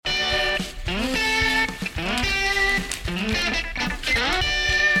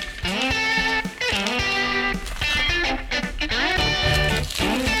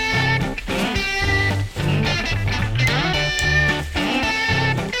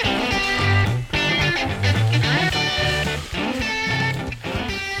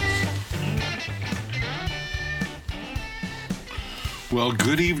Well,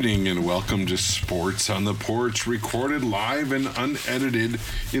 good evening and welcome to Sports on the Porch, recorded live and unedited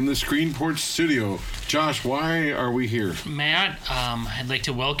in the Screen Porch studio. Josh, why are we here? Matt, I'd like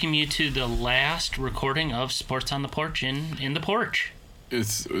to welcome you to the last recording of Sports on the Porch in the porch.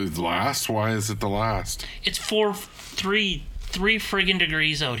 It's last? Why is it the last? It's three friggin'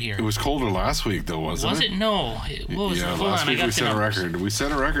 degrees out here. It was colder last week, though, wasn't it? Was it? No. What was it? Hold last on, week I got we set a numbers. record. We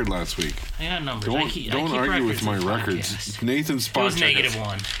set a record last week. I got numbers. Don't I keep argue with records my of records. podcasts. Nathan's spot It was check negative it.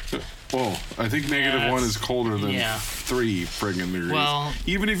 one. Well, I think negative one is colder than 3 friggin' degrees. Well,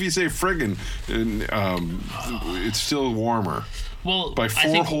 even if you say friggin', it's still warmer. Well, by I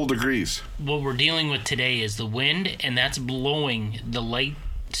think whole degrees. What we're dealing with today is the wind, and that's blowing the light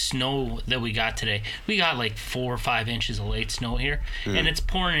snow that we got today. We got like 4 or 5 inches of light snow here, and it's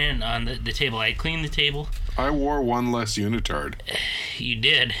pouring in on the table. I cleaned the table. I wore one less unitard. You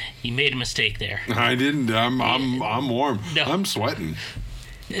did. You made a mistake there. I didn't. I'm warm. No. I'm sweating.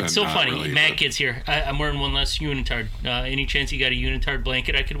 It's so funny. Really, Matt gets here. I'm wearing one less unitard. Any chance you got a unitard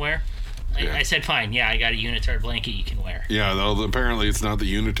blanket I could wear? I said, fine. Yeah, I got a unitard blanket you can wear. Yeah, though apparently it's not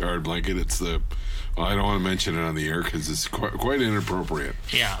the unitard blanket. It's the... Well, I don't want to mention it on the air because it's quite inappropriate.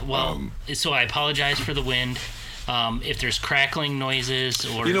 Yeah, well, so I apologize for the wind. If there's crackling noises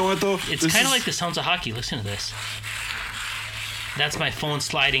or... You know what, though? It's kind of like the sounds of hockey. Listen to this. That's my phone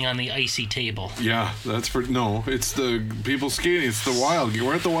sliding on the icy table. Yeah, that's for... No, it's the people skating. It's the Wild.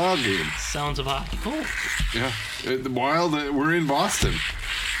 We're at the Wild game. Sounds of hockey. Oh. Yeah, the Wild, we're in Boston.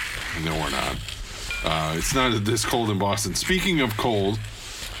 No, we're not. It's not this cold in Boston. Speaking of cold...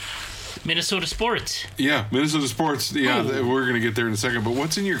 Minnesota sports. Yeah, Minnesota sports. Yeah, we're going to get there in a second. But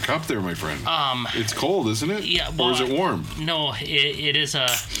what's in your cup there, my friend? It's cold, isn't it? Yeah. Well, or is it warm? No, it is a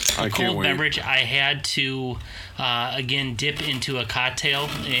cold beverage. I had to, again, dip into a cocktail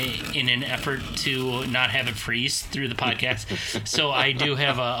in an effort to not have it freeze through the podcast. So I do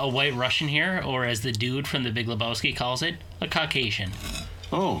have a White Russian here, or as the dude from The Big Lebowski calls it, a Caucasian.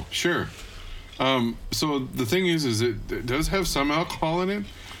 Oh, sure. So the thing is it does have some alcohol in it.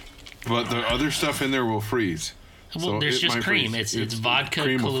 But the other stuff in there will freeze. Well, so there's just cream. It's vodka,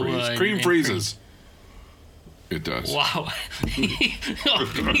 cream Kahlua. Cream freezes. It does. Wow.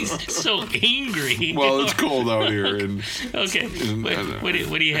 He's so angry. Well, it's cold out here. And okay. What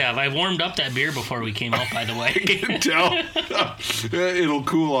do you have? I warmed up that beer before we came out, by the way. I can tell. It'll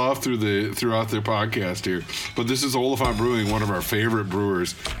cool off throughout the podcast here. But this is Oliphant Brewing, one of our favorite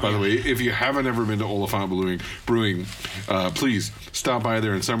brewers. By the way, if you haven't ever been to Oliphant Brewing, please stop by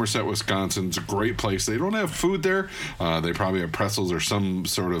there in Somerset, Wisconsin. It's a great place. They don't have food there. They probably have pretzels or some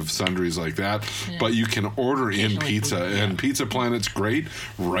sort of sundries like that. Yeah. But you can order in pizza, and Pizza Planet's great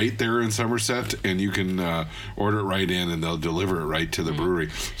right there in Somerset, and you can order it right in, and they'll deliver it right to the brewery.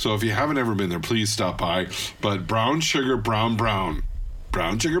 So if you haven't ever been there, please stop by. But brown sugar, brown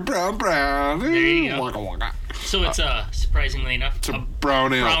sugar, brown. There you go. Waka, waka. So it's surprisingly enough, it's a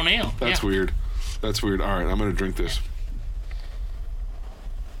brown ale. Brown ale. That's weird. That's weird. All right, I'm going to drink this.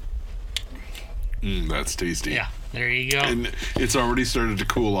 That's tasty. Yeah. There you go. And it's already started to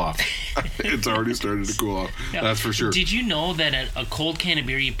cool off. Yeah. That's for sure. Did you know that a cold can of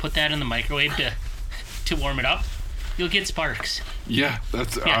beer, you put that in the microwave to warm it up? You'll get sparks. Yeah,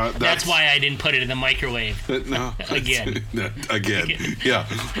 that's why I didn't put it in the microwave. No, again. Yeah,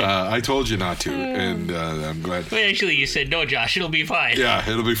 I told you not to, and I'm glad. Well, actually, you said no, Josh. It'll be fine. Yeah,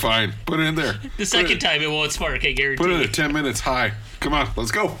 it'll be fine. Put it in there. The second time, it won't spark. I guarantee. Put it at 10 minutes high. Come on,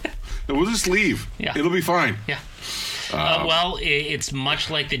 let's go. And we'll just leave. Yeah, it'll be fine. Yeah. Well, it's much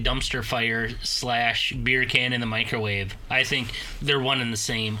like the dumpster fire / beer can in the microwave. I think they're one and the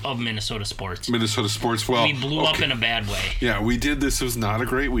same of Minnesota sports. Minnesota sports, well... We blew up in a bad way. Yeah, we did. This was not a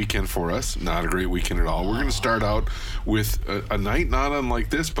great weekend for us. Not a great weekend at all. We're going to start out with a night not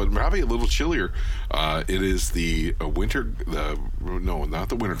unlike this, but probably a little chillier. It is the Winter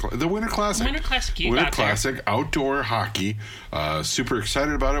Classic. The Winter Classic. Winter Classic, outdoor hockey. Super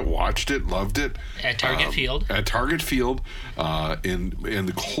excited about it. Watched it, loved it. At Target Field. In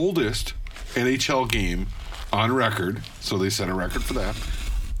the coldest NHL game on record, so they set a record for that.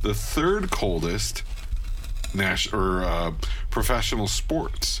 The third coldest professional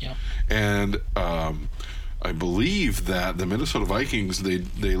sports, and I believe that the Minnesota Vikings they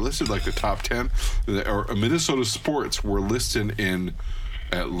listed like the top 10, or Minnesota sports were listed in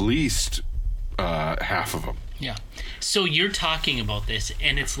at least half of them. Yeah. So you're talking about this,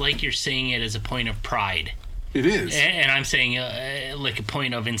 and it's like you're saying it as a point of pride. It is. And I'm saying like a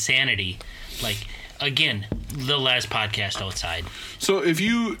point of insanity. Like, again, the last podcast outside. So if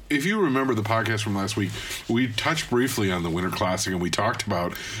you remember the podcast from last week, we touched briefly on the Winter Classic, and we talked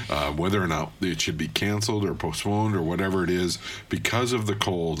about whether or not it should be canceled or postponed or whatever it is because of the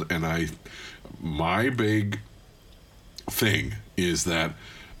cold. And my big thing is that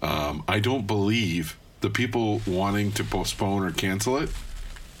I don't believe the people wanting to postpone or cancel it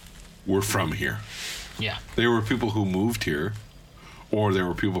were from here. Yeah. They were people who moved here, or they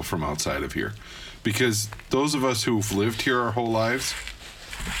were people from outside of here. Because those of us who've lived here our whole lives,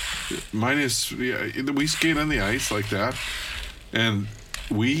 we skate on the ice like that, and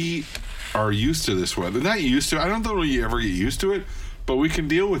we are used to this weather. Not used to it. I don't know you ever get used to it, but we can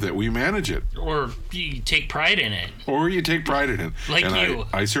deal with it. We manage it. Or you take pride in it. Like and you.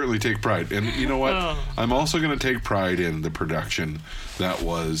 I certainly take pride. And you know what? I'm also going to take pride in the production that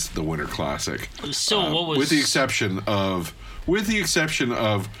was the Winter Classic. So what was... With the exception of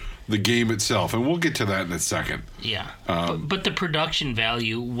the game itself. And we'll get to that in a second. Yeah. But the production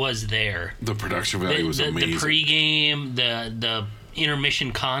value was there. The production value was amazing. The pregame, the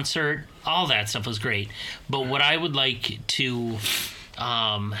intermission concert, all that stuff was great. But what I would like to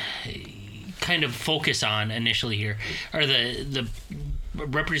kind of focus on initially here are the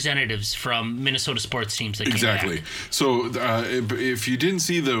representatives from Minnesota sports teams that came back. So if you didn't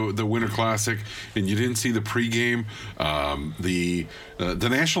see the Winter Classic and you didn't see the pregame, the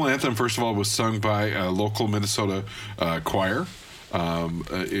national anthem, first of all, was sung by a local Minnesota choir,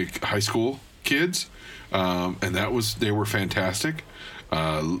 high school kids, and they were fantastic.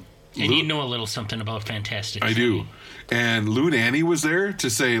 And you know a little something about fantastic. I do. And Lou Nanne was there to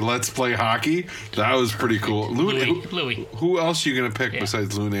say, let's play hockey. That was pretty cool. Louis. Who else are you going to pick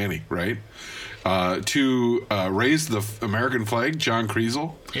besides Lou Nanne, right? To raise the American flag, John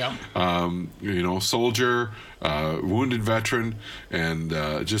Kriesel. Yeah. Soldier, wounded veteran, and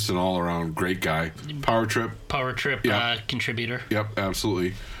just an all-around great guy. Power Trip. Contributor. Yep,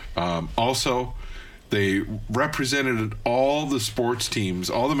 absolutely. Also, they represented all the sports teams,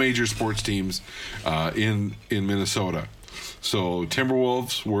 all the major sports teams in Minnesota. So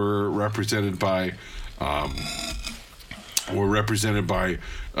Timberwolves were represented by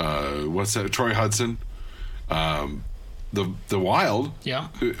Troy Hudson. The Wild. Yeah.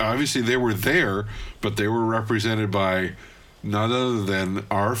 Obviously they were there, but they were represented by none other than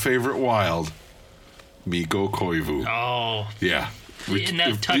our favorite Wild, Mikko Koivu. Oh. Yeah. Isn't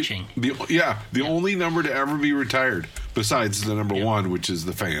that touching? The only number to ever be retired, besides the number one, which is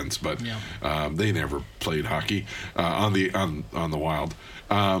the fans, but they never played hockey on the Wild.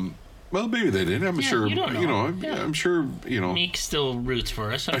 Well, maybe they did. I'm sure. You don't know. I'm sure. Meek still roots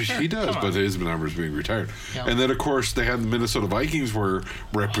for us. He does, but his number's being retired. Yeah. And then, of course, they had the Minnesota Vikings were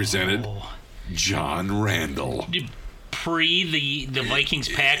represented. John Randall. Pre the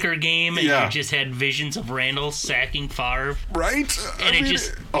Vikings-Packer game, and you just had visions of Randall sacking Favre. Right? And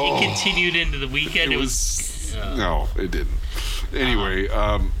it continued into the weekend. No, it didn't. Anyway.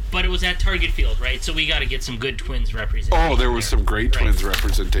 But it was at Target Field, right? So we got to get some good Twins representation. Oh, there was some great Twins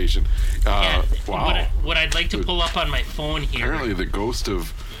representation. Wow. What I'd like to pull up on my phone here. Apparently the ghost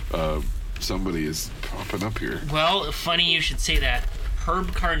of somebody is popping up here. Well, funny you should say that.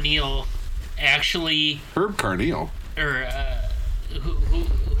 Herb Carneal actually... Herb Carneal? Or, who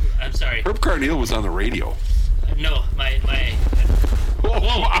I'm sorry. Herb Carneal was on the radio. No, my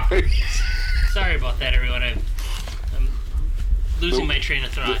whoa. Sorry about that, everyone. I'm losing my train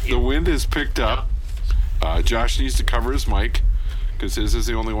of thought here. The wind has picked up. Josh needs to cover his mic because his is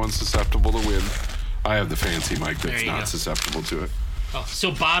the only one susceptible to wind. I have the fancy mic that's not susceptible to it. Oh, so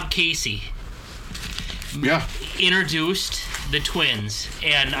Bob Casey introduced the Twins,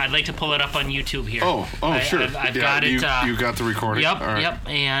 and I'd like to pull it up on YouTube here. Sure. I've got it. You got the recording? Yep, yep.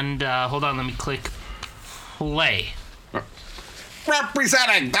 And hold on, let me click play.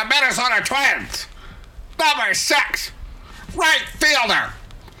 Representing the Minnesota Twins, number 6, right fielder,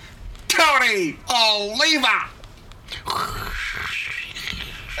 Tony Oliva.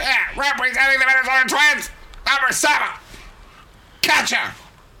 Representing the Minnesota Twins, number 7, catcher,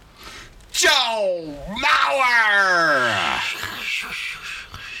 Joe Mauer.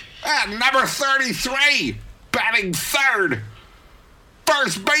 And number 33, batting third,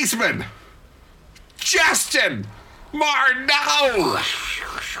 first baseman, Justin Marneau.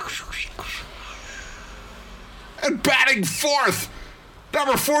 And batting fourth,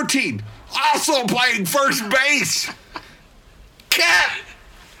 number 14, also playing first base, Kent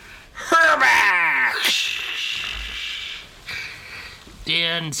Hrbek.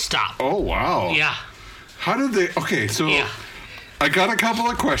 And stop. Oh, wow. Yeah. How did they... Okay, so I got a couple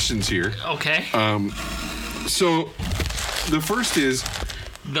of questions here. Okay. So the first is,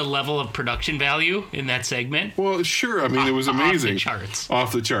 the level of production value in that segment. Well, sure. I mean, it was amazing.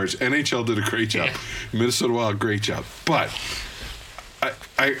 Off the charts. NHL did a great job. Yeah. Minnesota Wild, great job. But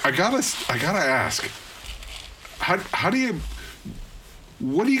I gotta ask, how do you?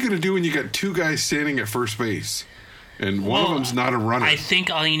 What are you gonna do when you got two guys standing at first base, and one of them's not a runner? I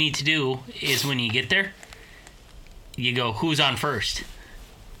think all you need to do is when you get there, you go, "Who's on first?"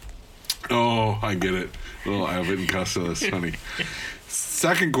 Oh, I get it. Little Abbott and Costello, that's funny.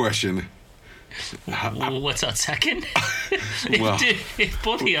 Second question. What's on second? Well, if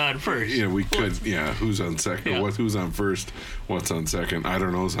both of you on first. Yeah, we could. Yeah, who's on second? Yeah. Who's on first? What's on second? I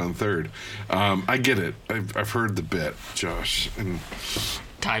don't know who's on third. I get it. I've heard the bit, Josh. And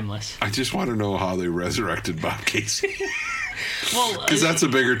timeless. I just want to know how they resurrected Bob Casey. Well, because that's a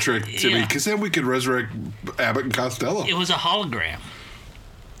bigger trick to me. Because then we could resurrect Abbott and Costello. It was a hologram.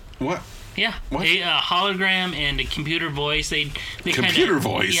 What? Yeah, what? A hologram and a computer voice. They computer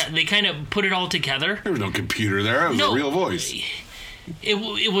voice. Yeah, they kind of put it all together. There was no computer there. It was a real voice.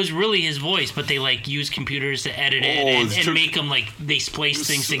 It was really his voice, but they used computers to edit it and make them they splice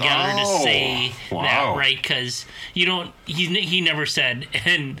things together to say that, right? Because you don't. He never said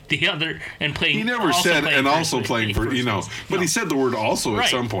and the other and playing. He never said and also playing for but he said the word also at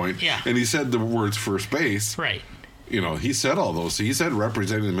some point. Yeah, and he said the words first base. Right. He said all those. He said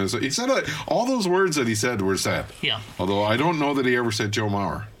representing the Minnesota. He said all those words that he said were said. Yeah. Although I don't know that he ever said Joe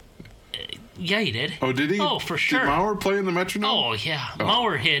Mauer. Yeah, he did. Oh, did he? Oh, for sure. Did Mauer play in the Metronome? Oh, yeah. Oh.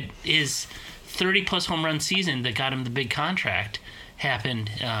 Mauer hit his 30-plus home run season that got him the big contract. Happened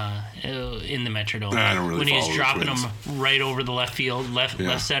in the Metrodome. I don't really when he was follow dropping them right over the left field, left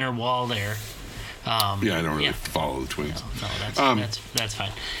center wall there. I don't really follow the Twins. No, that's fine.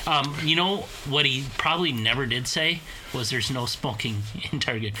 You know what he probably never did say was there's no smoking in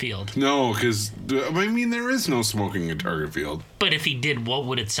Target Field. No, because there is no smoking in Target Field. But if he did, what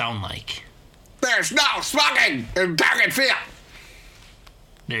would it sound like? There's no smoking in Target Field.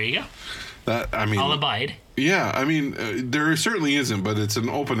 There you go. I'll abide. Yeah, there certainly isn't, but it's an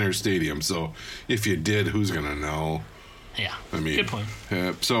open air stadium, so if you did, who's gonna know? Yeah, good point.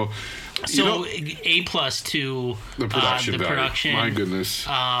 So A+ to the production. Production. My goodness.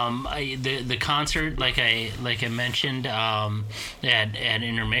 The concert, like I mentioned, at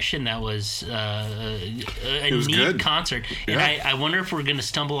intermission, that was a neat good. Concert. Yeah. And I wonder if we're going to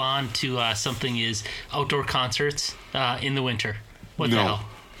stumble on to something is outdoor concerts in the winter. What the hell?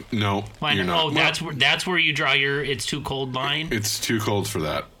 No, you're not. Oh, that's where you draw your "it's too cold" line. It's too cold for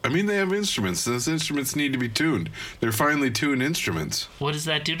that. They have instruments. Those instruments need to be tuned. They're finely tuned instruments. What does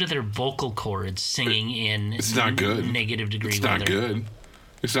that do to their vocal cords singing in? It's not good. Negative degree It's weather. not good.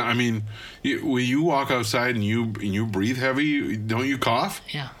 It's not. When you walk outside and you breathe heavy, don't you cough?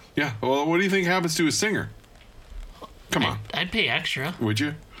 Yeah. Yeah. Well, what do you think happens to a singer? Come on. I'd pay extra. Would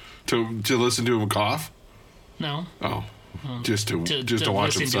you? To listen to him cough? No. Oh. Just to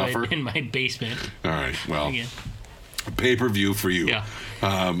watch him suffer in my basement. All right. Well, pay-per-view for you. Yeah.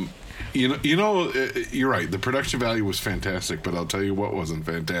 You're right. The production value was fantastic, but I'll tell you what wasn't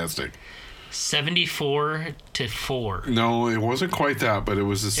fantastic. 74-4. No, it wasn't quite that, but it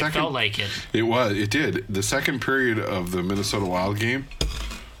was the second. It felt like it. It was. It did. The second period of the Minnesota Wild game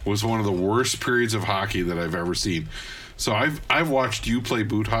was one of the worst periods of hockey that I've ever seen. So I've watched you play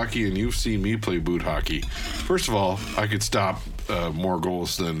boot hockey, and you've seen me play boot hockey. First of all, I could stop more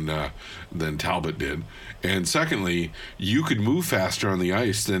goals than Talbot did, and secondly, you could move faster on the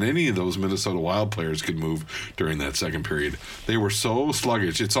ice than any of those Minnesota Wild players could move during that second period. They were so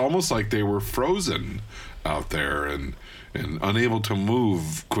sluggish; it's almost like they were frozen out there and unable to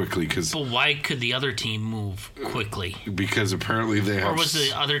move quickly. But why could the other team move quickly? Because apparently they have. Or was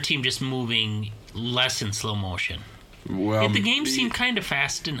the other team just moving less in slow motion? Well, the game seemed kind of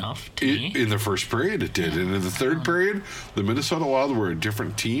fast enough to me. In the first period, it did. And in the third period, the Minnesota Wild were a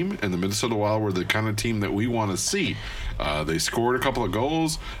different team, and the Minnesota Wild were the kind of team that we want to see. They scored a couple of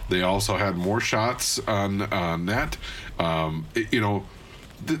goals. They also had more shots on net.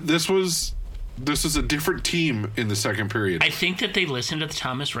 This was a different team in the second period. I think that they listened to the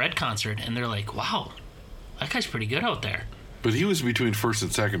Thomas Rhett concert, and they're like, wow, that guy's pretty good out there. But he was between first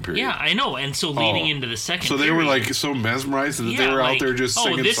and second period. Yeah, I know. And so leading into the second period. So they were so mesmerized that they were out there just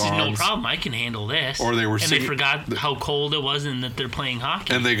singing songs. Oh, this is no problem. I can handle this. Or they were singing. And they forgot how cold it was and that they're playing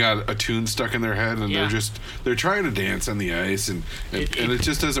hockey. And they got a tune stuck in their head and they're trying to dance on the ice and it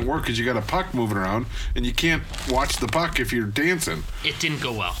just doesn't work because you got a puck moving around and you can't watch the puck if you're dancing. It didn't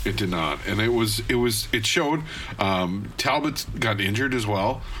go well. It did not. And it showed. Talbot got injured as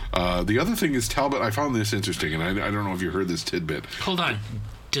well. The other thing is Talbot, I found this interesting, and I don't know if you heard this tidbit. Hold on.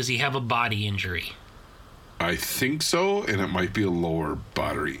 Does he have a body injury? I think so, and it might be a lower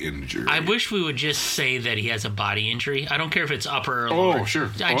body injury. I wish we would just say that he has a body injury. I don't care if it's upper or lower. Oh,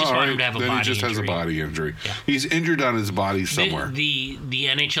 sure. I just want him to have a body injury. Then he just has a body injury. Yeah. He's injured on his body somewhere. The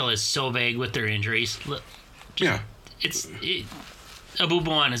NHL is so vague with their injuries. It's a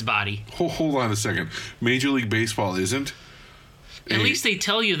boo-boo on his body. Hold on a second. Major League Baseball isn't? At least they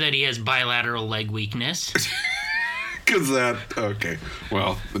tell you that he has bilateral leg weakness. Okay.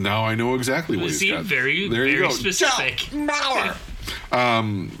 Well, now I know exactly what he's got. Very specific.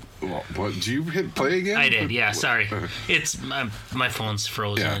 What, did you hit play again? I did, yeah, sorry. It's my phone's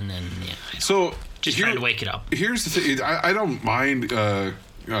frozen, and So just trying to wake it up. Here's the thing. I don't mind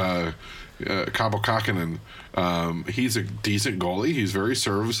Kaapo Kähkönen. He's a decent goalie. He's very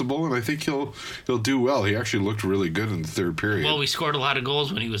serviceable, and I think he'll do well. He actually looked really good in the third period. Well, we scored a lot of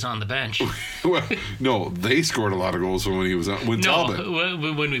goals when he was on the bench. Well, no, they scored a lot of goals when he was on. Talbot.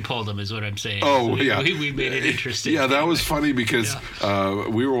 When we pulled him is what I'm saying. Oh, we made it interesting. Yeah, that was funny because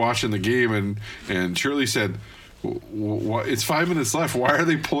we were watching the game, and Shirley said, it's 5 minutes left. Why are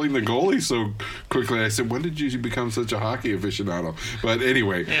they pulling the goalie so quickly? I said, when did you become such a hockey aficionado? But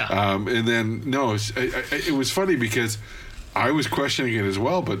anyway, and then, no, it was funny because I was questioning it as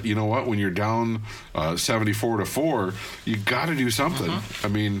well. But you know what? When you're down 74-4, you got to do something. I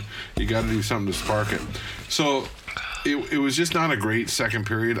mean, you got to do something to spark it. So it was just not a great second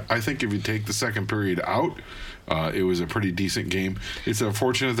period. I think if you take the second period out, it was a pretty decent game. It's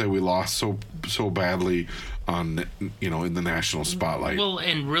unfortunate that we lost so badly on, in the national spotlight. Well,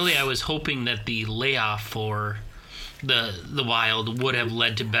 and really I was hoping that the layoff for the Wild would have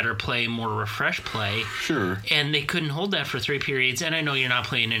led to better play, more refreshed play. Sure. And they couldn't hold that for 3 periods. And I know you're not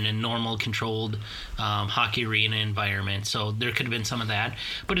playing in a normal, controlled hockey arena environment, so there could have been some of that.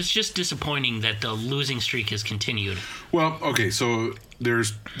 But it's just disappointing that the losing streak has continued. Well, okay, so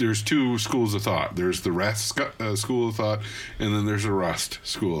there's 2 schools of thought. There's the rest school of thought, and then there's the rust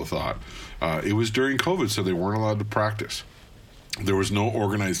school of thought. It was during COVID, so they weren't allowed to practice. There was no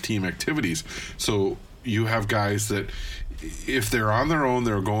organized team activities. So you have guys that, if they're on their own,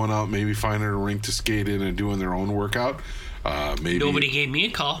 they're going out, maybe finding a rink to skate in and doing their own workout. Maybe nobody gave me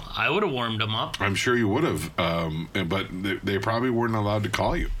a call. I would have warmed them up. I'm sure you would have, but they probably weren't allowed to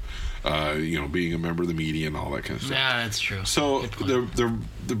call you. Being a member of the media and all that kind of stuff. Yeah, that's true. So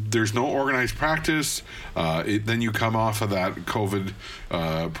there's no organized practice. Then you come off of that COVID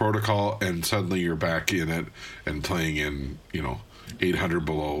protocol, and suddenly you're back in it and playing in 800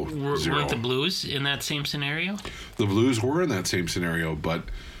 below zero. Weren't the Blues in that same scenario? The Blues were in that same scenario, but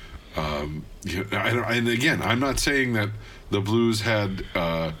and again, I'm not saying that the Blues had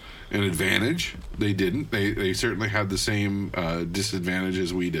an advantage. They didn't. They certainly had the same disadvantage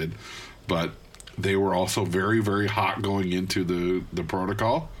as we did, but they were also very, very hot going into the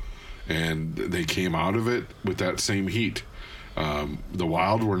protocol, and they came out of it with that same heat. The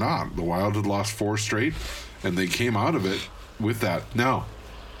Wild were not. The Wild had lost 4 straight, and they came out of it with that. Now,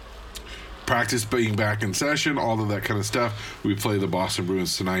 practice being back in session, all of that kind of stuff. We play the Boston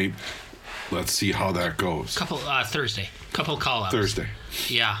Bruins tonight. Let's see how that goes. Thursday. Couple call-outs. Thursday.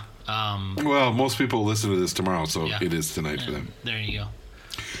 Yeah. Well, most people listen to this tomorrow, so it is tonight for them. There you go.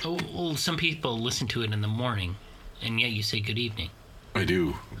 Oh, well, some people listen to it in the morning, and yet you say good evening. I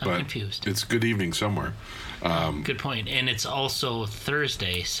do, I'm confused. It's good evening somewhere. Good point. And it's also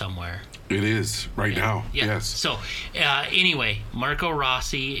Thursday somewhere. It is right now. Yeah. Yes. So, anyway, Marco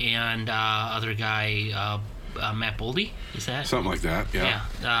Rossi and other guy, Matt Boldy, is that? Something like that, yeah.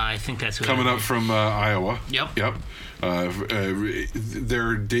 I think that's who coming up from Iowa. Yep.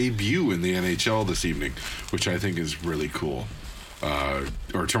 Their debut in the NHL this evening, which I think is really cool.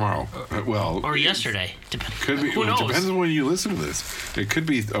 Or tomorrow. Or yesterday. Could be. Who knows? Depends on when you listen to this. It could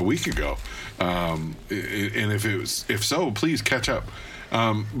be a week ago. And if so, please catch up.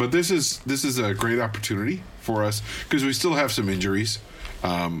 But this is a great opportunity for us because we still have some injuries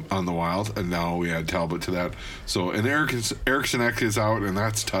on the Wild, and now we add Talbot to that. So, and Eriksson Ek is out, and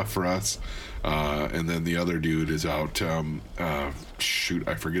that's tough for us. And then the other dude is out. I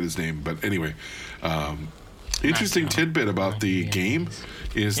forget his name, but anyway. Interesting tidbit about the game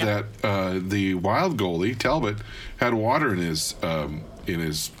is that the Wild goalie Talbot had water in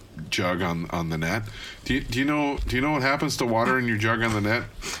his jug on the net. Do you know what happens to water in your jug on the net?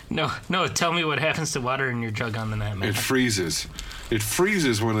 No. Tell me what happens to water in your jug on the net, man. It freezes. It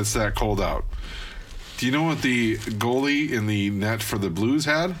freezes when it's that cold out. Do you know what the goalie in the net for the Blues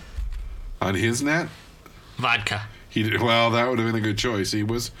had on his net? Vodka. Well, that would have been a good choice. I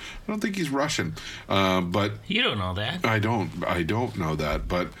don't think he's Russian, but you don't know that. I don't know that,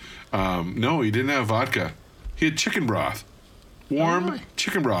 but no, he didn't have vodka. He had chicken broth. warm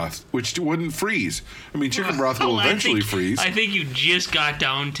chicken broth, which wouldn't freeze. I mean, chicken broth will eventually freeze. I think you just got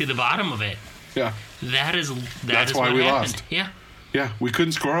down to the bottom of it. Yeah. That's why we happened. lost. Yeah. Yeah, we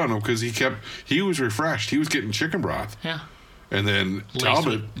couldn't score on him because he was refreshed. He was getting chicken broth. Yeah. And then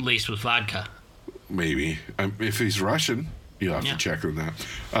Talbot. Laced with vodka. Maybe. If he's Russian, you'll have to check on that.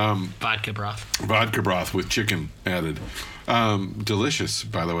 Vodka broth. Vodka broth with chicken added. Delicious,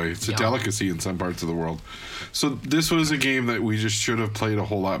 by the way. It's a delicacy in some parts of the world. So this was a game that we just should have played a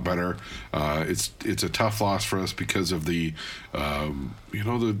whole lot better. It's a tough loss for us because of the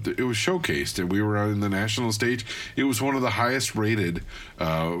it was showcased and we were out in the national stage. It was one of the highest rated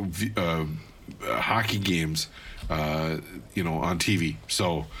hockey games on TV.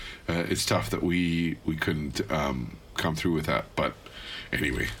 So it's tough that we couldn't come through with that. But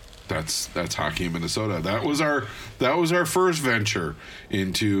anyway, that's hockey in Minnesota. That was our first venture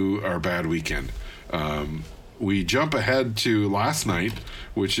into our bad weekend. We jump ahead to last night,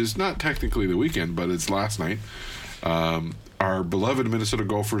 which is not technically the weekend, but it's last night. Our beloved Minnesota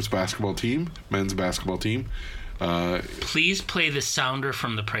Gophers basketball team, men's basketball team. Please play the sounder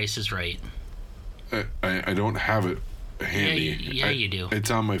from The Price is Right. I don't have it handy. Yeah, you do. It's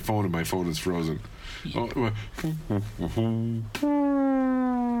on my phone, and my phone is frozen. See,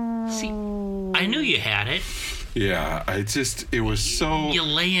 I knew you had it. Yeah, it was so... You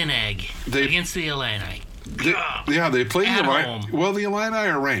lay an egg against the Illini. They played the Illini. Well, the Illini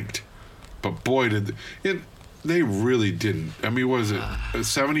are ranked. But boy, they really didn't. I mean, what is it?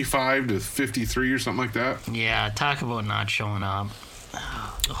 75 to 53 or something like that? Yeah, talk about not showing up.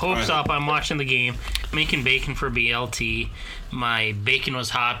 Hopes up. I'm watching the game, making bacon for BLT. My bacon was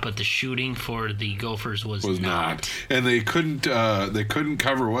hot, but the shooting for the Gophers was not. And they couldn't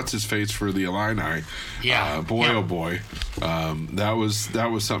cover what's his face for the Illini. Yeah. Oh boy. That was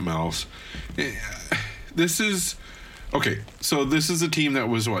something else. This is okay. So this is a team that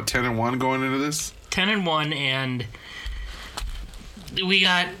was 10-1 going into this. 10-1, and we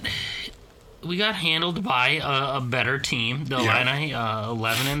got handled by a better team. The Illini,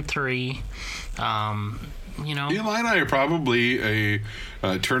 11-3. The Illini are probably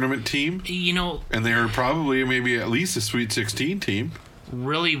a tournament team. And they're probably maybe at least a Sweet 16 team.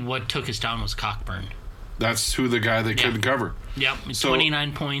 Really, what took us down was Cockburn. That's who the guy they couldn't cover. Yep,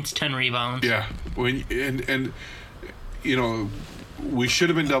 29 points, 10 rebounds. Yeah, we should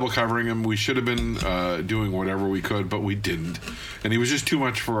have been double covering him. We should have been doing whatever we could, but we didn't. And he was just too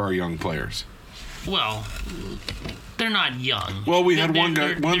much for our young players. Well, they're not young. Well, we had one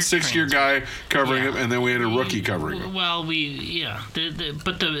 6-year guy covering him, and then we had a rookie covering him. Well,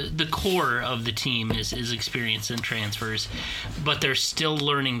 but the core of the team is experience and transfers, but they're still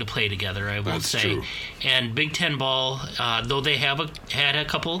learning to play together, I will say. True. And Big Ten ball, though they have had a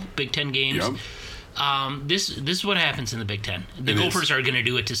couple Big Ten games. Yep. This is what happens in the Big Ten. The Gophers are going to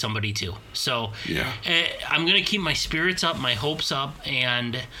do it to somebody too. So I'm going to keep my spirits up, my hopes up,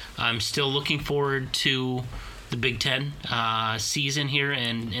 and I'm still looking forward to the Big Ten season here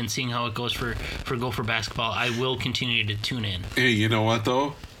and seeing how it goes for Gopher basketball. I will continue to tune in. Hey, you know what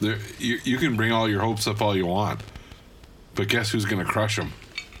though? You can bring all your hopes up all you want, but guess who's going to crush them?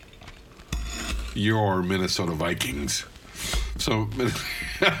 Your Minnesota Vikings. So,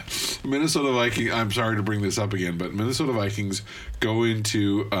 Minnesota Vikings, I'm sorry to bring this up again, but Minnesota Vikings go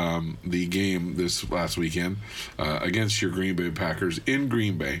into the game this last weekend against your Green Bay Packers in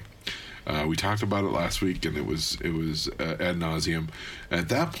Green Bay. We talked about it last week, and it was ad nauseum. At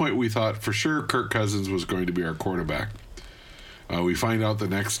that point, we thought for sure Kirk Cousins was going to be our quarterback. We find out the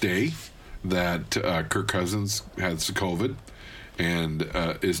next day that Kirk Cousins has COVID and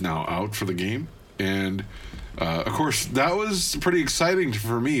is now out for the game. And of course, that was pretty exciting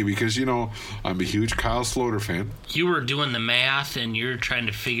for me because, I'm a huge Kyle Sloter fan. You were doing the math and you're trying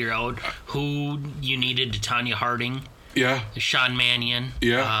to figure out who you needed to Tanya Harding. Yeah. Sean Mannion.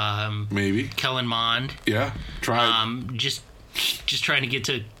 Yeah. Maybe. Kellen Mond. Yeah. Try. Just trying to get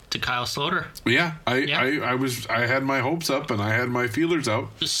to Kyle Sloter. Yeah. I had my hopes up and I had my feelers out.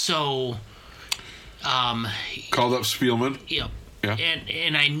 So. Called up Spielman. Yep. Yeah.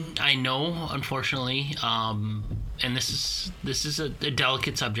 And I know, unfortunately, and this is a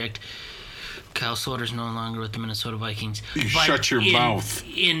delicate subject. Kyle Sloter's no longer with the Minnesota Vikings. Shut your mouth.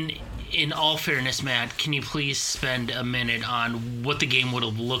 In all fairness, Matt, can you please spend a minute on what the game would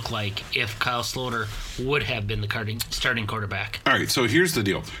have looked like if Kyle Sloter would have been the starting quarterback? All right, so here's the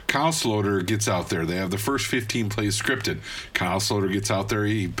deal. Kyle Sloter gets out there. They have the first 15 plays scripted. Kyle Sloter gets out there.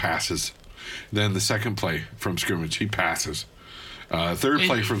 He passes. Then the second play from scrimmage, he passes. Third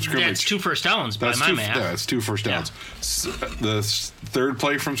play from scrimmage. That's 2 first downs by my math. That's 2 first downs. Yeah. The third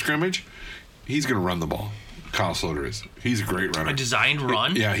play from scrimmage, he's going to run the ball. Kyle Sloter is. He's a great runner. A designed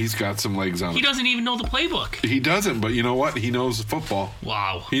run? Yeah, he's got some legs on him. He doesn't even know the playbook. He doesn't, but you know what? He knows football.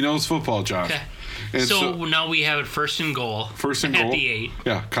 Wow. He knows football, Josh. Okay. And so now we have it first and goal. First and at goal. the 8.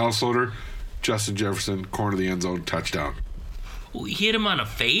 Yeah, Kyle Sloter, Justin Jefferson, corner of the end zone, touchdown. He hit him on a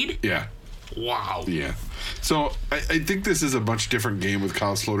fade? Yeah. Wow. Yeah. So I think this is a much different game with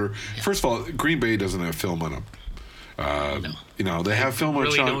Kyle Sloter. Yeah. First of all, Green Bay doesn't have film on him. No. You know, they have film on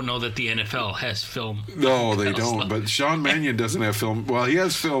really Sean. Don't know that the NFL has film. No, they don't. But Sean Mannion doesn't have film. Well, he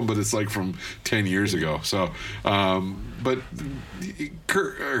has film, but it's like from 10 years ago. So, but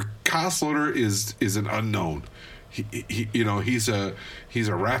Kyle Sloter is an unknown. He you know, he's a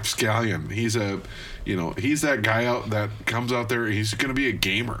rapscallion. He's that guy that comes out there. He's going to be a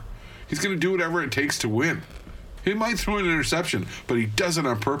gamer. He's going to do whatever it takes to win. He might throw an interception, but he does it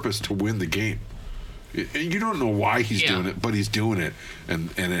on purpose to win the game. You don't know why he's doing it, but he's doing it, and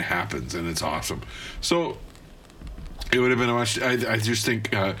it happens, and it's awesome. So it would have been a much. I just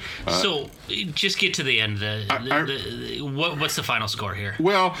think. So just get to the end. What's the final score here?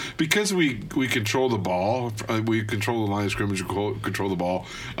 Well, because we control the ball, we control the line of scrimmage, control the ball.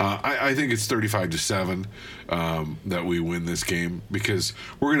 I think it's 35-7 that we win this game because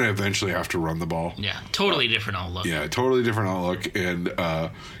we're going to eventually have to run the ball. Yeah, totally different outlook. Yeah, totally different outlook, and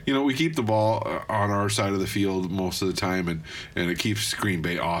we keep the ball on our side of the field most of the time, and it keeps Green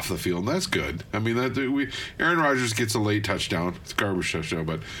Bay off the field, and that's good. I mean, Aaron Rodgers gets a late touchdown, it's a garbage touchdown,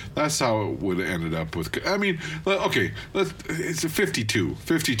 but that's how it would have ended up with. I mean, okay, it's a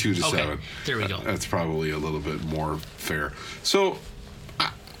 52-7. Okay, there we go. That's probably a little bit more fair. So,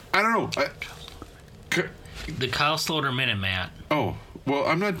 I don't know. The Kyle Sloter minute, Matt. Oh, well,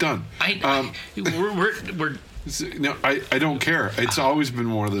 I'm not done. We're No, I don't care. It's always been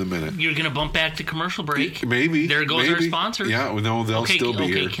more than a minute. You're going to bump back to commercial break? Maybe. There goes our sponsors. Yeah, no, they'll still be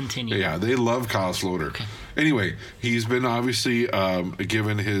here. Okay, continue. Yeah, they love Kyle Sloter. Okay. Anyway, he's been obviously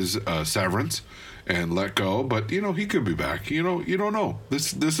given his severance and let go, but he could be back. You don't know.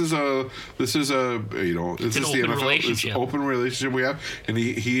 This is the NFL. Relationship. It's an open relationship we have, and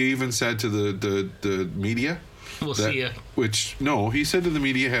he even said to the media. We'll see you. He said to the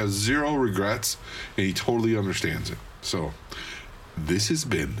media has zero regrets, and he totally understands it. So, this has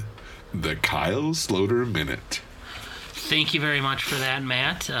been the Kyle Sloter Minute. Thank you very much for that,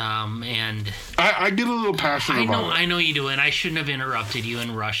 Matt. And I get a little passionate about it. I know you do, and I shouldn't have interrupted you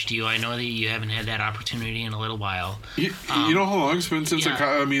and rushed you. I know that you haven't had that opportunity in a little while. You know how long it's been since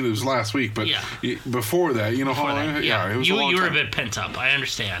I mean, it was last week, but before that, you know how long? Yeah, it was a long time. You were a bit pent up. I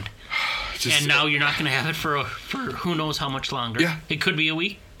understand. And now you're not going to have it for who knows how much longer. Yeah. It could be a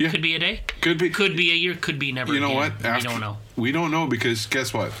week. Yeah. Could be a day. Could be a year. Could be never. You know again. what? We don't know. We don't know because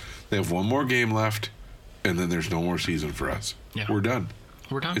guess what? They have one more game left, and then there's no more season for us. Yeah. We're done.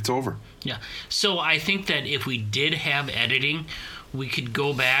 It's over. Yeah. So I think that if we did have editing, we could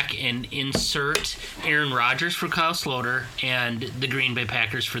go back and insert Aaron Rodgers for Kyle Sloter and the Green Bay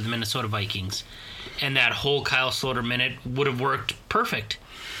Packers for the Minnesota Vikings. And that whole Kyle Sloter minute would have worked perfect.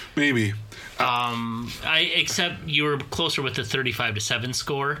 Maybe. Except you were closer with the 35-7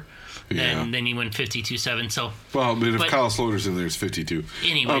 score than you went 52-7. So but if Kyle Sloter's in there, it's 52.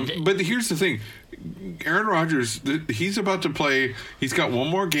 Anyway, but here's the thing: Aaron Rodgers, he's about to play. He's got one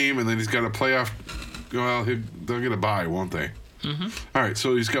more game, and then he's got a playoff. Well, they'll get a bye, won't they? Mm-hmm. All right,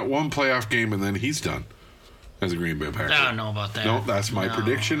 so he's got one playoff game, and then he's done as a Green Bay Packer. I don't know about that. No, that's my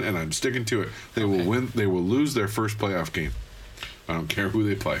prediction, and I'm sticking to it. They will win. They will lose their first playoff game. I don't care who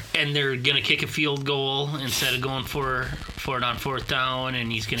they play. And they're going to kick a field goal instead of going for it on fourth down,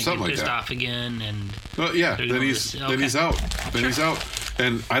 and he's going to get pissed off again. And then he's out. Then he's out.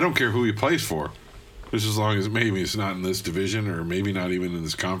 And I don't care who he plays for, just as long as maybe it's not in this division or maybe not even in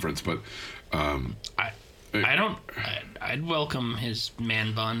this conference. But I'd welcome his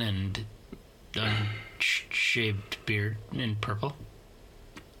man bun and unshaved beard in purple.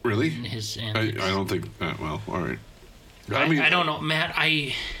 Really? And his I don't think. Well, all right. I don't know, Matt.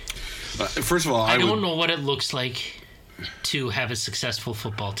 First of all, I don't know what it looks like to have a successful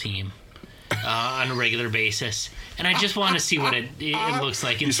football team on a regular basis, and I just want to see what it looks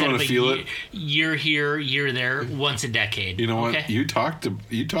like instead of year here, year there, once a decade. You know what? You talked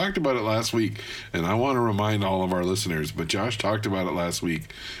about it last week, and I want to remind all of our listeners. But Josh talked about it last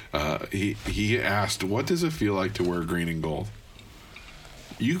week. He asked, "What does it feel like to wear green and gold?"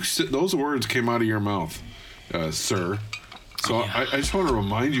 Those words came out of your mouth, sir. So I just want to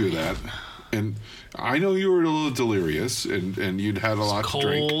remind you of that. And I know you were a little delirious and you'd had a lot to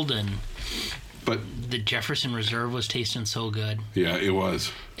drink. Cold, but the Jefferson Reserve was tasting so good. Yeah, it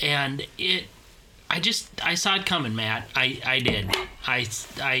was. And I saw it coming, Matt. I did.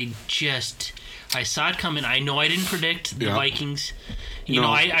 I saw it coming. I know I didn't predict the Yeah. Vikings. You No.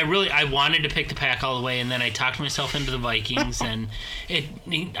 know, I wanted to pick the Pack all the way, and then I talked myself into the Vikings, and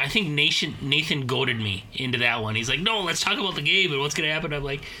I think Nathan goaded me into that one. He's like, no, let's talk about the game and what's going to happen. I'm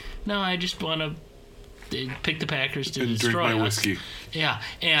like, no, I just want to pick the Packers to And drink destroy my us. whiskey. Yeah,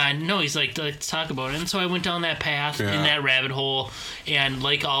 and no, he's like, let's talk about it. And so I went down that path in that rabbit hole, and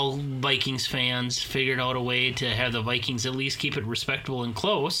like all Vikings fans, figured out a way to have the Vikings at least keep it respectable and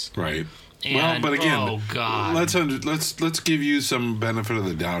close. Right. And, well, but again, oh God, let's give you some benefit of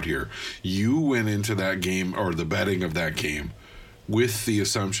the doubt here. You went into that game, or the betting of that game, with the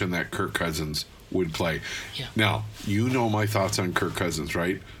assumption that Kirk Cousins would play. Yeah. Now, you know my thoughts on Kirk Cousins,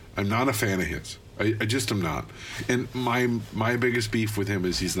 right? I'm not a fan of his. I just am not. And my biggest beef with him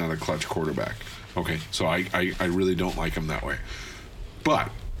is he's not a clutch quarterback. Okay, so I really don't like him that way.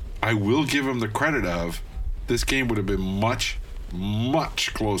 But I will give him the credit of this game would have been much,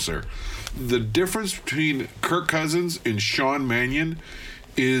 much closer. The difference between Kirk Cousins and Sean Mannion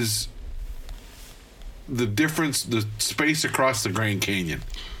is the space across the Grand Canyon.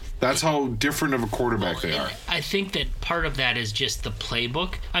 That's how different of a quarterback they are. I think that part of that is just the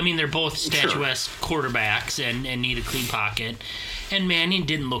playbook. I mean, they're both statuesque quarterbacks and need a clean pocket. And Mannion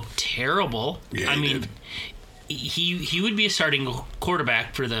didn't look terrible. Yeah, I he mean, did. he would be a starting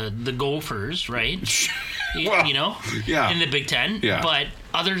quarterback for the Gophers, right? Well, you know, yeah. in the Big Ten. Yeah. But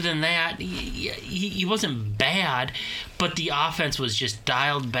other than that, he wasn't bad. But the offense was just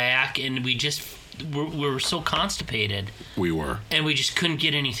dialed back, and we were so constipated. We were. And we just couldn't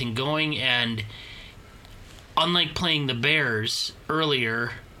get anything going. And unlike playing the Bears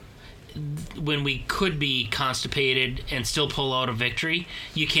earlier, when we could be constipated and still pull out a victory,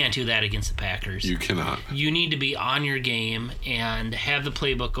 you can't do that against the Packers. You cannot. You need to be on your game and have the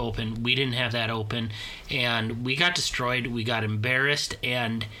playbook open. We didn't have that open, and we got destroyed. We got embarrassed,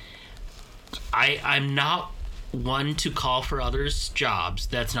 and I'm not one to call for others' jobs.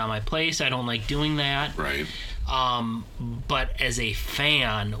 That's not my place. I don't like doing that. Right. But as a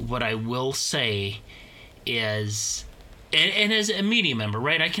fan, what I will say is, and as a media member,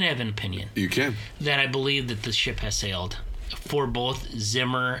 right, I can have an opinion. You can. That I believe that the ship has sailed for both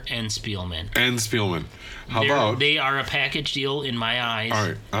Zimmer and Spielman. And Spielman. How about they are a package deal in my eyes. all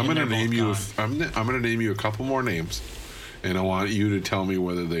right? I'm and going to they're name both you. gone. I'm going to name you a couple more names, and I want you to tell me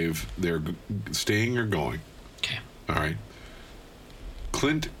whether they're staying or going. Okay. All right.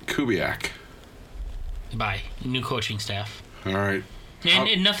 Clint Kubiak. Bye. New coaching staff. All right.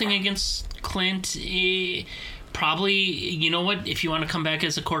 And nothing against Clint. Probably, you know what? If you want to come back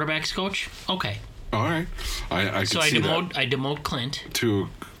as a quarterbacks coach, okay. All right. I can So I see demote Clint. to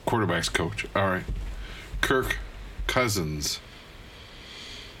quarterbacks coach. All right. Kirk Cousins.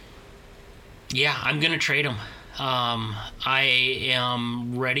 Yeah, I'm going to trade him. I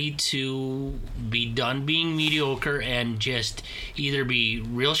am ready to be done being mediocre and just either be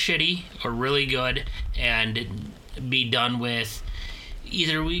real shitty or really good and be done with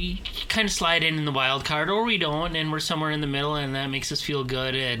either we kind of slide in the wild card or we don't and we're somewhere in the middle and that makes us feel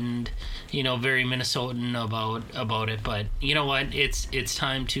good and, you know, very Minnesotan about it. But you know what? It's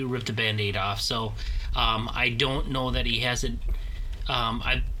time to rip the Band-Aid off. So I don't know that he hasn't.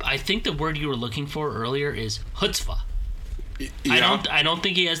 I think the word you were looking for earlier is chutzpah. Yeah. I don't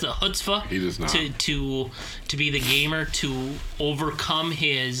think he has the chutzpah. He does not. To be the gamer, to overcome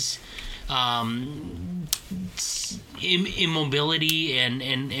his immobility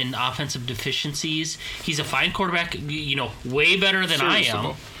and offensive deficiencies. He's a fine quarterback, you know, way better than I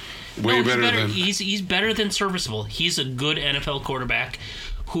am. Way better than he's better than serviceable. He's a good NFL quarterback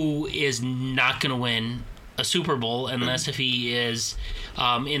who is not going to win a Super Bowl unless if he is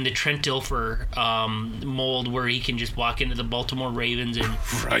in the Trent Dilfer mold where he can just walk into the Baltimore Ravens in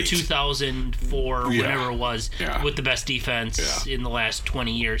 2004 whenever it was with the best defense in the last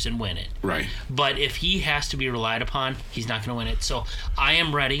 20 years and win it. Right. But if he has to be relied upon, he's not going to win it. So I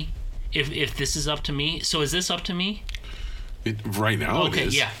am ready if this is up to me. So is this up to me? Right now okay, it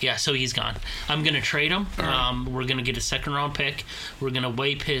is. yeah, so he's gone. I'm going to trade him. Right. We're going to get a second-round pick. We're going to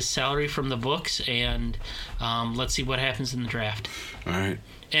wipe his salary from the books, and let's see what happens in the draft. All right.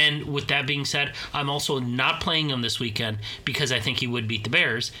 And with that being said, I'm also not playing him this weekend because I think he would beat the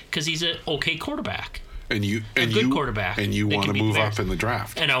Bears because he's an okay quarterback. And you quarterback. And you that want to can beat move the Bears. up in the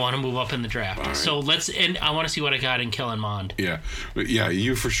draft. And I want to move up in the draft. All right. So and I want to see what I got in Kellen Mond. Yeah. But yeah,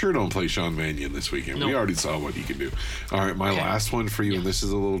 you for sure don't play Sean Mannion this weekend. Nope. We already saw what he can do. All right, my last one for you, and this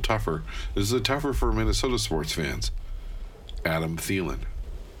is a little tougher. This is tougher for Minnesota sports fans. Adam Thielen.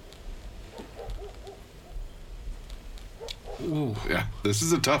 Ooh. Yeah, this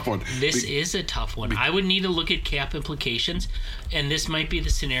is a tough one. This is a tough one. I would need to look at cap implications, and this might be the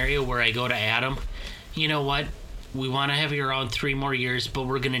scenario where I go to Adam. You know what? We want to have you around 3 more years, but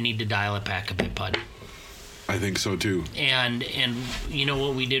we're going to need to dial it back a bit, bud. I think so too. And you know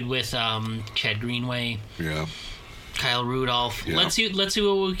what we did with Chad Greenway, Yeah. Kyle Rudolph. Yeah. Let's see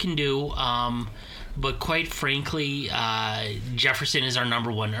what we can do. But quite frankly, Jefferson is our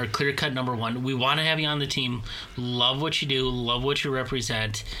number one, our clear-cut number one. We want to have you on the team. Love what you do. Love what you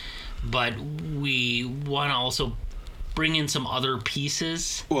represent. But we want to also bring in some other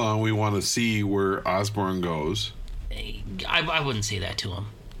pieces. Well, we want to see where Osborne goes. I wouldn't say that to him.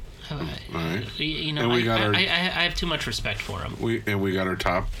 All right. You know, And we got I have too much respect for him. We got our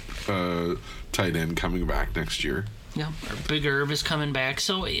top tight end coming back next year. Yeah, our Big Herb is coming back.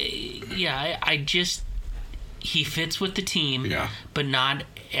 So, yeah, I just... He fits with the team, Yeah. but not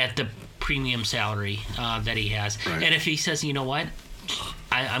at the premium salary that he has. Right. And if he says, you know what,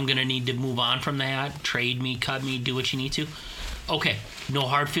 I'm going to need to move on from that, trade me, cut me, do what you need to, okay, no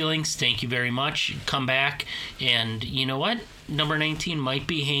hard feelings, thank you very much, come back, and you know what, number 19 might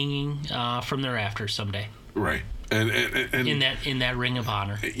be hanging from the rafters someday. Right. And in that ring of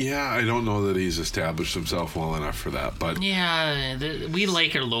honor. Yeah, I don't know that he's established himself well enough for that, but yeah, we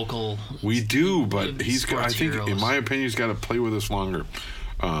like our local. We do, but he's. I think, heroes. in my opinion, he's got to play with us longer.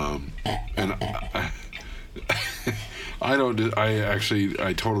 And I don't.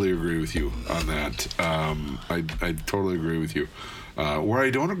 I totally agree with you on that. I totally agree with you. Where I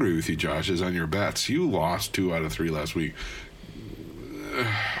don't agree with you, Josh, is on your bets. You lost 2 out of 3 last week.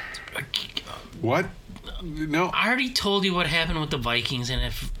 What? No. I already told you what happened with the Vikings, and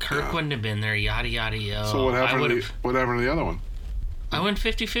if Kirk wouldn't have been there, yada, yada, yada. So what happened? What happened to the other one? I went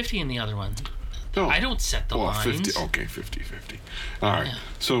 50-50 in the other one. No. I don't set the lines. 50. Okay, 50-50. All right. Yeah.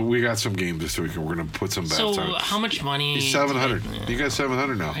 So we got some games this week, and we're going to put some bets on. So how much money? 700. You got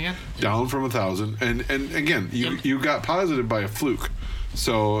 700 now. Down from 1,000. And again, you got positive by a fluke.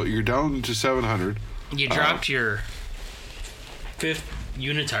 So you're down to 700. You dropped your 5th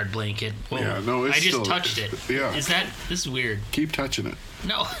unitard blanket. Whoa. Yeah, no, it's I just still, touched it. Yeah. This is weird. Keep touching it.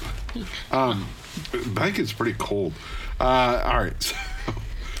 No. Blanket's pretty cold. All right. So,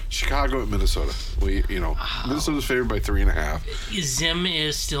 Chicago at Minnesota. Minnesota's favored by 3.5. Zim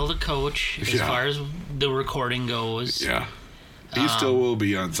is still the coach as far as the recording goes. Yeah. He still will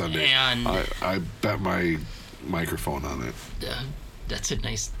be on Sunday. And I bet my microphone on it. That's a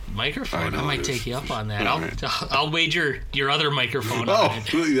nice microphone. I might take you up on that. I'll wager your other microphone on it.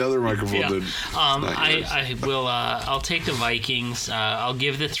 The other microphone did. I will. I'll take the Vikings. I'll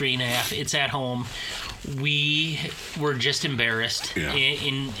give the 3.5. It's at home. We were just embarrassed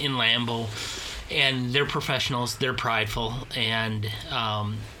in Lambeau, and they're professionals. They're prideful, and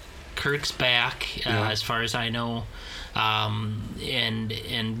Kirk's back as far as I know,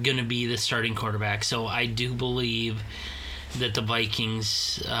 and going to be the starting quarterback. So I do believe that the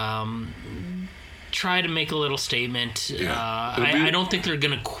Vikings try to make a little statement. I don't think they're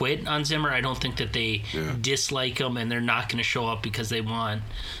going to quit on Zimmer. I don't think that they dislike him, and they're not going to show up because they want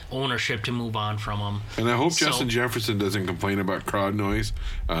ownership to move on from him. And I hope Justin Jefferson doesn't complain about crowd noise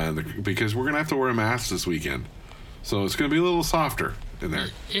because we're going to have to wear a mask this weekend. So it's going to be a little softer in there.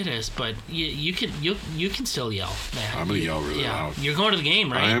 It is, but you can still yell, man. I'm going to yell really loud. You're going to the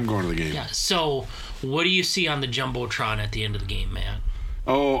game, right? I am going to the game. Yeah. So what do you see on the Jumbotron at the end of the game, man?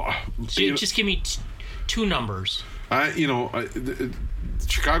 Just give me 2 numbers.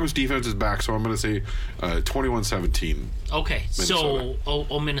 Chicago's defense is back, so I'm going to say 21-17. Okay, Minnesota.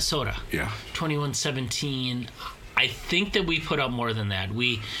 So Minnesota. Yeah. 21-17. I think that we put up more than that.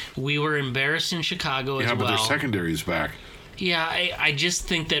 We were embarrassed in Chicago as well. Yeah, but their secondary is back. Yeah, I just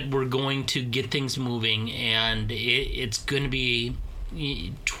think that we're going to get things moving, and it's going to be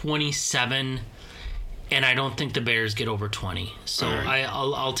 27. And I don't think the Bears get over 20. So right.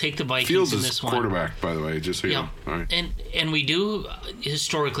 I'll take the Vikings Fields in this one. Fields is quarterback, by the way, just so you know. All right. And we do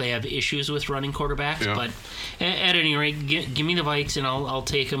historically have issues with running quarterbacks, but at any rate, give me the Vikes, and I'll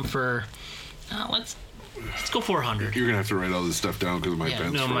take them for, let's go 400. You're going to have to write all this stuff down because my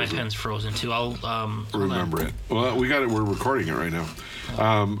pen's frozen. My pen's frozen, too. I'll remember it. Well, we got it. We're recording it right now.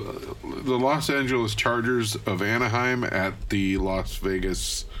 The Los Angeles Chargers of Anaheim at the Las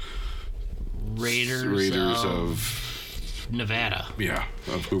Vegas Raiders of Nevada. Yeah,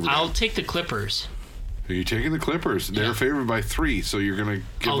 of Hoover. I'll take the Clippers. Are you taking the Clippers? They're favored by 3, so you're going to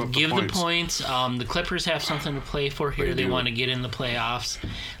give up the points. I'll give the points. The Clippers have something to play for here. They want to get in the playoffs.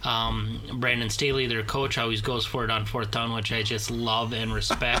 Brandon Staley, their coach, always goes for it on 4th down, which I just love and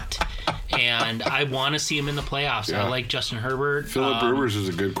respect. and I want to see him in the playoffs. Yeah. I like Justin Herbert. Phillip Rivers is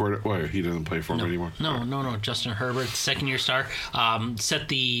a good quarterback. Why, he doesn't play for him anymore? No. Justin Herbert, second-year star, set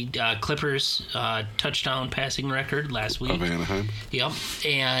the Clippers touchdown passing record last week. Of Anaheim. Yep,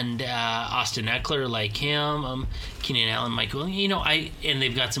 and Austin Eckler, like him, Keenan Allen, Michael. And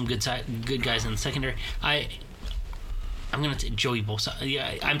they've got some good guys in the secondary. I'm going to take Joey Bosa.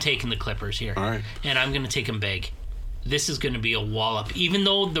 Yeah, I'm taking the Clippers here. All right. And I'm going to take them big. This is going to be a wallop. Even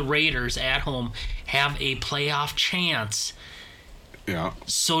though the Raiders at home have a playoff chance, yeah,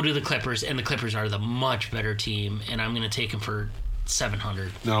 so do the Clippers, and the Clippers are the much better team, and I'm going to take them for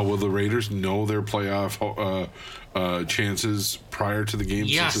 700. Now, will the Raiders know their playoff chances prior to the game?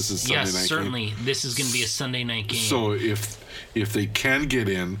 Yes, since this is Sunday night certainly. Game? This is going to be a Sunday night game. So if they can get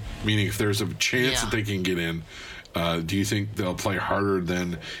in, meaning if there's a chance that they can get in, do you think they'll play harder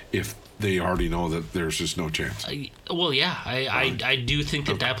than if they already know that there's just no chance? Well, yeah. I do think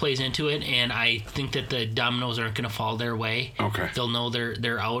that plays into it, and I think that the dominoes aren't going to fall their way. Okay. They'll know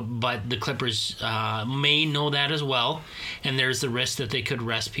they're out, but the Clippers may know that as well, and there's the risk that they could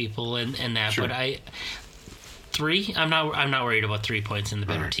rest people and that. Sure. But I'm not worried about 3 points in the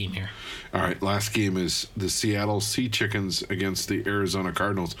better team here. All right, last game is the Seattle Sea Chickens against the Arizona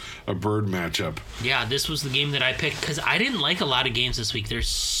Cardinals, a bird matchup. Yeah, this was the game that I picked because I didn't like a lot of games this week. There's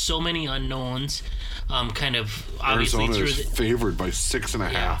so many unknowns. Kind of obviously Arizona through is favored by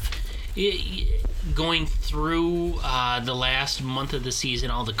 6.5. Going through the last month of the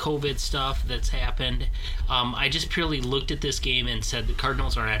season, all the COVID stuff that's happened, I just purely looked at this game and said the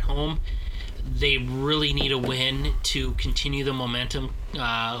Cardinals are at home. They really need a win to continue the momentum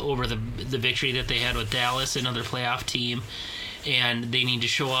over the victory that they had with Dallas, another playoff team, and they need to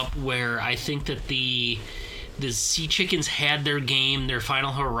show up where I think that the Sea Chickens had their game, their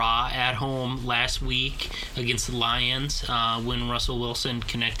final hurrah at home last week against the Lions when Russell Wilson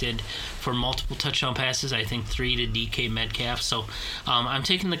connected for multiple touchdown passes, I think 3 to DK Metcalf. So I'm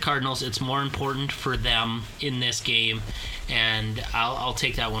taking the Cardinals. It's more important for them in this game, and I'll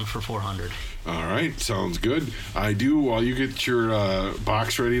take that one for 400. All right, sounds good. I do, while you get your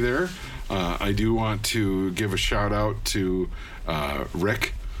box ready there, I do want to give a shout out to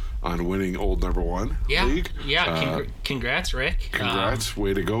Rick on winning Old Number One League. Yeah, congrats, Rick. Congrats,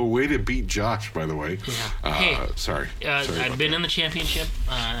 way to go. Way to beat Josh, by the way. Yeah. Hey, sorry I've been in the championship,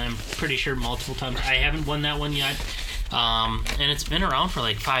 I'm pretty sure multiple times. I haven't won that one yet. And it's been around for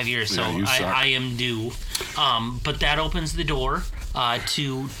like 5 years, so I am due. But that opens the door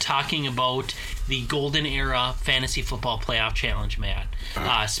to talking about the Golden Era Fantasy Football Playoff Challenge, Matt.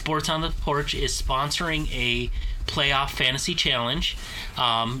 Sports on the Porch is sponsoring a playoff fantasy challenge.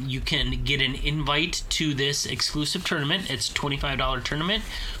 You can get an invite to this exclusive tournament. It's a $25 tournament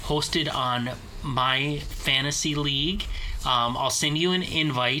hosted on My Fantasy League. I'll send you an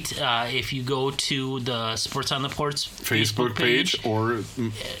invite if you go to the Sports on the Porch Facebook page or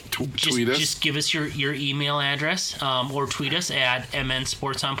tweet us. Just give us your email address or tweet us at MN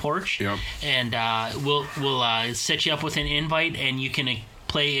Sports on Porch. Yep. And we'll set you up with an invite, and you can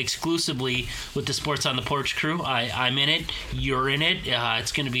play exclusively with the Sports on the Porch crew. I'm in it. You're in it.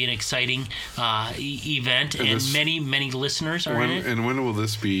 It's going to be an exciting event, and many listeners are in it. And when will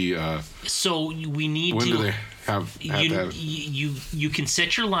this be? So we need when to. Do they have you can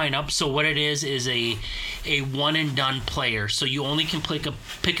set your lineup. So what it is a one and done player. So you only can pick a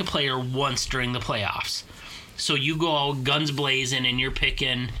player once during the playoffs. So you go out guns blazing and you're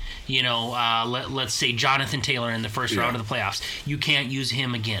picking, let's say Jonathan Taylor in the first round of the playoffs. You can't use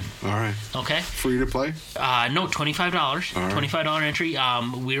him again. All right. Okay. Free to play? No, $25. Right. $25 entry.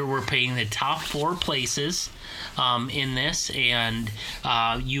 We're paying the top 4 places in this, and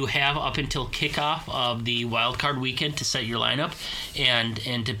you have up until kickoff of the wild card weekend to set your lineup and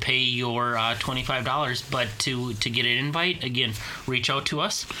to pay your $25. But to get an invite, again, reach out to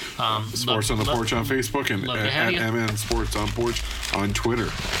us. Sports on the Porch on Facebook and at MN Sports on Porch on Twitter.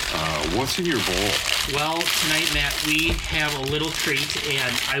 What's in your bowl? Well, tonight, Matt, we have a little treat,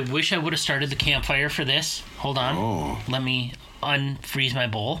 and I wish I would have started the campfire for this. Hold on. Oh. Let me unfreeze my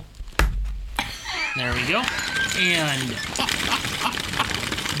bowl. There we go. And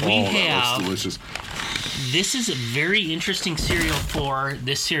we have... That's delicious. This is a very interesting cereal for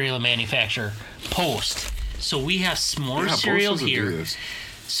this cereal manufacturer, Post. So we have s'more cereal here.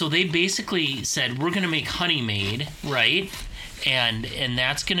 So they basically said, we're going to make Honey Maid, right? And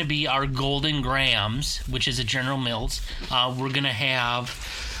that's going to be our Golden Grams, which is a General Mills. We're going to have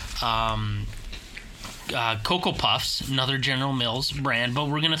Cocoa Puffs, another General Mills brand, but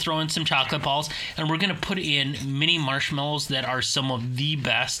we're going to throw in some chocolate balls, and we're going to put in mini marshmallows that are some of the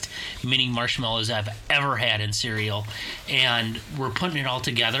best mini marshmallows I've ever had in cereal. And we're putting it all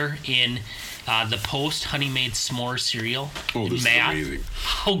together in the Post Honey Made S'mores cereal. Oh, this Matt, is amazing.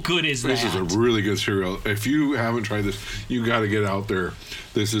 how good is This that? is a really good cereal. If you haven't tried this, you got to get out there.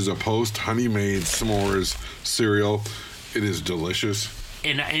 This is a Post Honey Made S'mores cereal. It is delicious.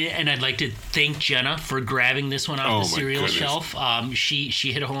 And I'd like to thank Jenna for grabbing this one off the cereal shelf. She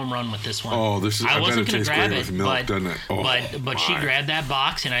hit a home run with this one. Oh, this is. I wasn't going to grab it with milk, doesn't it? Oh, but she grabbed that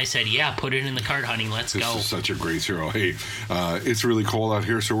box, and I said, "Yeah, put it in the cart, honey. Let's go." This is such a great cereal. Hey, it's really cold out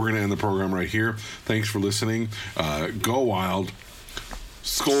here, so we're going to end the program right here. Thanks for listening. Go Wild.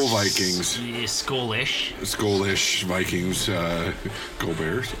 Skol Vikings. Skolish. Skolish Vikings. Go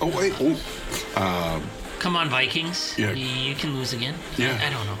Bears. Oh, wait. Come on, Vikings. Yeah. You can lose again. Yeah.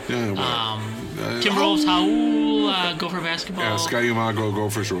 I don't know. Yeah, well, Timberwolves, Howl, Gopher basketball. Yeah, Sky Umago,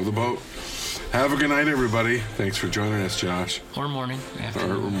 Gophers, row the boat. Have a good night, everybody. Thanks for joining us, Josh. Or morning.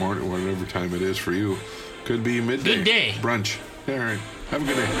 Or morning, whatever time it is for you. Could be midday. Good day. Brunch. Yeah, all right. Have a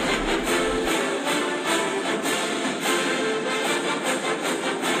good day.